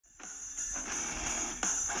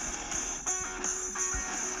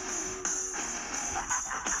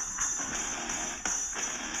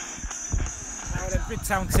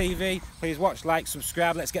Town TV. Please watch, like,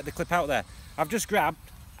 subscribe. Let's get the clip out there. I've just grabbed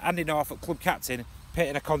Andy Norfolk, club captain,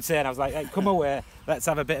 pitting a concern. I was like, hey, come away, let's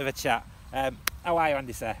have a bit of a chat. How are you,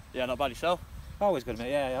 Andy, sir? Yeah, not bad yourself. Always good,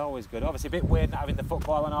 mate. Yeah, always good. Obviously a bit weird not having the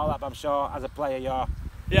football and all that, but I'm sure as a player you're...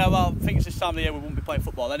 Yeah, well, I think it's this time of the year we won't be playing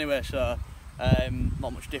football anyway, so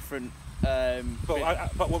not much different.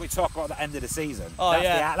 But when we talk about the end of the season,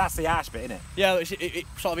 that's the harsh bit, isn't it? Yeah, it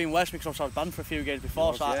sort of been worse because I was banned for a few games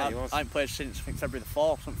before, so I haven't played since I think February the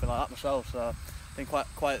 4th, something like that myself. So it's been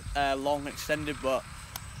quite long, extended, but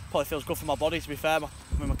probably feels good for my body. To be fair,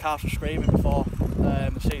 my calves were screaming before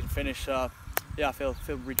the season finished, so yeah, I feel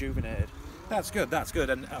rejuvenated. That's good,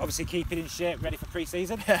 and obviously keeping in shape, ready for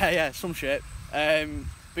pre-season. Yeah, some shape.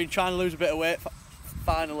 Been trying to lose a bit of weight,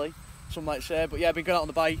 finally, some might say, but yeah, been going out on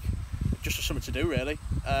the bike just for something to do, really.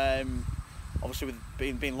 Obviously,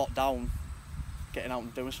 with being locked down, getting out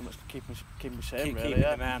and doing something to keep me sane, really. Keeping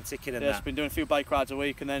the man ticking and that. I've been doing a few bike rides a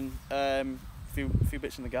week, and then a few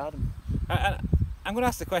bits in the garden. I'm going to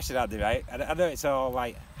ask the question, Andy, right? I know it's all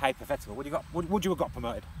like hypothetical. Would you have got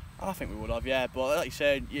promoted? I think we would have, yeah. But like you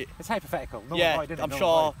said, it's hypothetical. I'm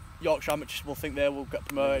sure Yorkshire amateurs will think they will get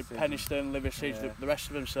promoted. Penistone, Liverpool, the rest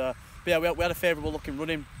of them. So, but yeah, we had a favourable looking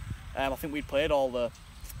running. I think we'd played all the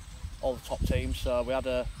top teams, so we had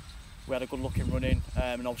a good looking running,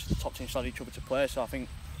 and obviously the top teams had each other to play. So I think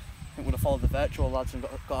we'd have followed the virtual lads and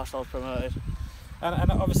got ourselves promoted.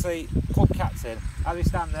 And obviously, club captain, as we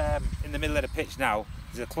stand in the middle of the pitch now,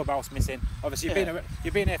 there's a clubhouse missing. Obviously,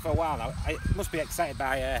 you've been here for a while now. I must be excited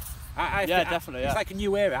by. Definitely. It's like a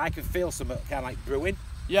new era. I can feel some kind of like brewing.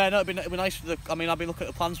 Yeah, no, it'd be nice. I've been looking at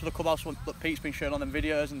the plans for the clubhouse that Pete's been showing on them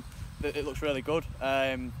videos, and it looks really good.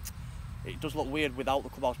 It does look weird without the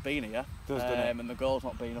clubhouse being here, doesn't it? And the goals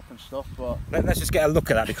not being up and stuff. But let's just get a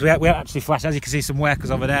look at that, because we actually flashed. As you can see, some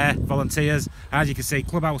workers over there, volunteers. As you can see,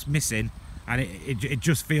 clubhouse missing, and it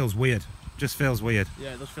just feels weird. Just feels weird.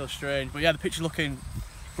 Yeah, it does feel strange. But yeah, the pitch is looking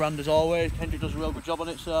grand as always. Kendrick does a real good job on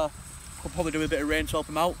it, so could probably do with a bit of rain to help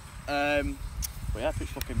him out. But yeah, the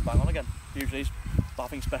pitch looking bang on again. Usually, but I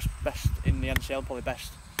think it's best in the NCL, probably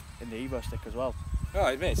best in the Evo stick as well. Oh,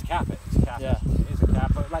 it's a carpet. It's a carpet. Yeah, it is a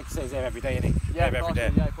carpet. Like you say, he's here every day, isn't he? Yeah, every day.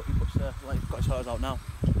 Yeah, he's got his hose out now.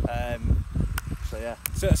 So yeah.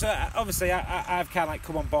 So obviously, I've kind of like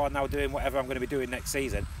come on board now, doing whatever I'm going to be doing next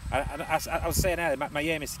season. And I was saying earlier, my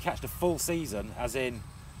aim is to catch the full season, as in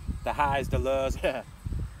the highs, the lows. Yeah.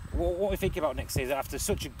 What are we thinking about next season after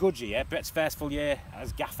such a good year? Brett's first full year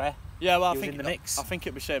as gaffer. Yeah, well, I think in the mix. I think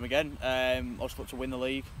it'll be the same again. I just look to win the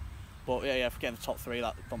league, but yeah, if we get in the top three,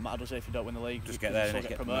 that don't matter, does it? If you don't win the league, just get there and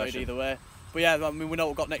get promoted either way. But yeah, I mean, we know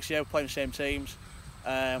what we've got next year. We're playing the same teams.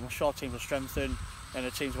 I'm sure teams will strengthen, and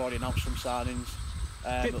the teams have already announced some signings.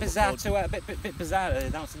 Bit bizarre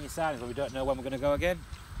announcing your signings, but we don't know when we're going to go again.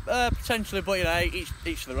 Potentially, but you know,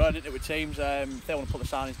 each of their own, isn't it, with teams. If they want to put the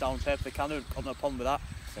signings down on paper, they can. I've got no problem with that.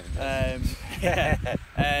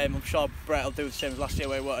 I'm sure Brett will do the same as last year,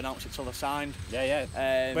 where he won't announce it till they're signed.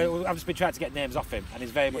 Well, I've just been trying to get names off him, and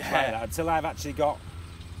he's very much like that. Until I've actually got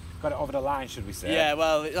it over the line, should we say? Yeah,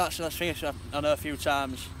 well, that's the thing. I know a few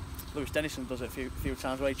times. Lewis Dennison does it a few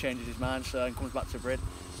times where he changes his mind, so and comes back to Brid.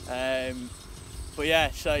 But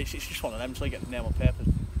yeah, so it's just one of them until you get the name on paper.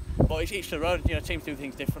 But it's each their own. You know, teams do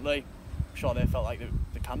things differently. I'm sure they felt like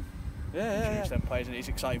they can. Choose them players, and it's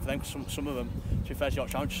exciting for them because some of them, to be fair to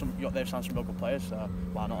Yorkshire, they've signed some real good players, so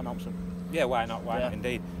why not announce them? Yeah, why not? Why not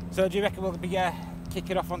indeed? So do you reckon we'll be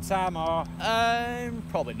kicking off on time, or?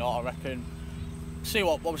 Probably not. I reckon. See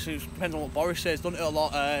what, obviously it depends on what Boris says. Done it a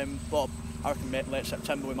lot, but I reckon late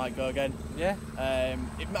September we might go again. Yeah.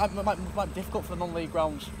 It might be difficult for the non-league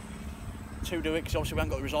grounds to do it because obviously we haven't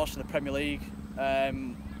got the resources in the Premier League.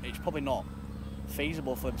 It's probably not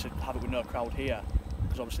feasible for them to have it with no crowd here,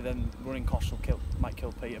 because obviously then running costs might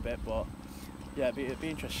kill Pete a bit. But yeah, it'd be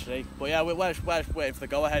interesting to see. But yeah, we're waiting for the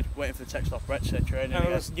go-ahead, waiting for the text off Brett to train.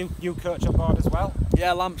 You coach on board as well?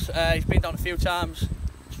 Yeah, Lamps. He's been down a few times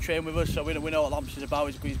to train with us, so we know what Lamps is about.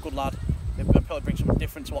 He's a good lad. He'll probably bring something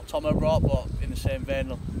different to what Tomo brought, but in the same vein,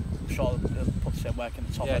 I'm sure he'll put the same work in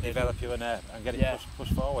the top. Yeah, develop you and get it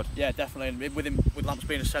pushed forward. Yeah, definitely. And with Lamps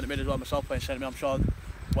being a centre mid as well, myself playing centre mid, I'm sure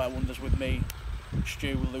work wonders with me,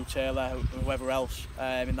 Stu, Lou Taylor, whoever else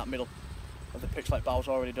in that middle of the pitch like Bowles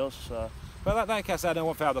already does. So. Well, like I said,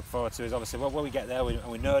 one thing I look forward to is obviously when we get there and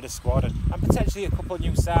we know the squad and potentially a couple of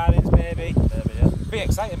new signings maybe. Yeah. Be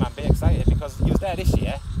excited, man. Be excited, because you was there this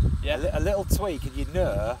year. Yeah. A little tweak and you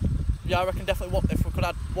know. Yeah, I reckon definitely. If we could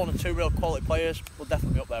add one or two real quality players, we'll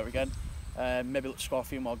definitely be up there again. Maybe let's score a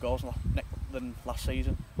few more goals than last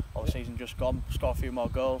season, or the season just gone. Score a few more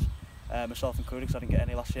goals. Myself included, because I didn't get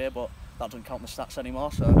any last year, but that doesn't count in the stats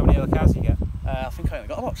anymore. So how many yellow cards do you get? I think I only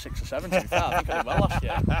got about 6 or 7 to be fair. I think I did well last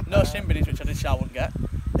year. No sin binnies, which I did say I wouldn't get.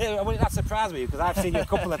 Yeah, well, that surprised me because I've seen you a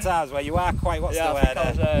couple of times where you are quite, what's the word? Yeah,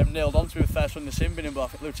 I think I was nailed on to be the first one in the sin binning, but I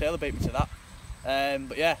think Lou Taylor beat me to that.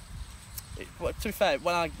 But yeah, to be fair,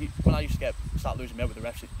 when I used to start losing me with the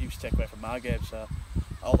refs, it used to take away from my game. So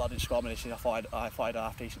although I didn't score many this season, I thought I had a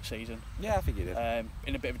half decent season. Yeah, I think you did.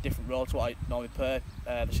 In a bit of a different role to what I normally play.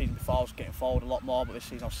 The season before I was getting forward a lot more, but this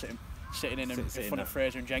season I was sitting in front of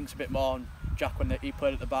Fraser and Jenks a bit more, and Jack when he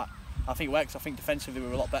played at the back. I think it works. I think defensively we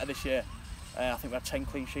were a lot better this year. I think we had 10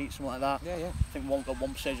 clean sheets, something like that. Yeah. I think at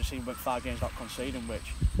one stage of the season we went 5 games without conceding,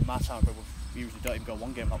 which in my time we usually don't even go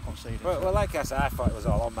 1 game without conceding. Well, like I said, I thought it was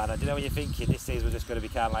all on, man. And you know when you're thinking this season we're just going to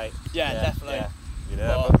be kind of like... Yeah, definitely. Yeah, you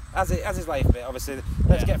know, but as is life, mate. Obviously,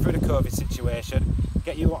 let's get through the COVID situation,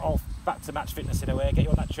 get you all back to match fitness in a way, get you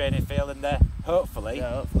on that training field, and hopefully,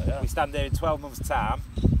 we stand there in 12 months' time.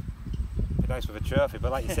 Be nice with a trophy,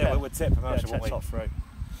 but like you said, we would tip promotion, wouldn't we? Top 3.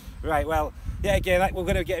 Right, well, yeah, again, we're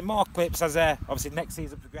going to get more clips as obviously next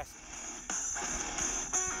season progresses.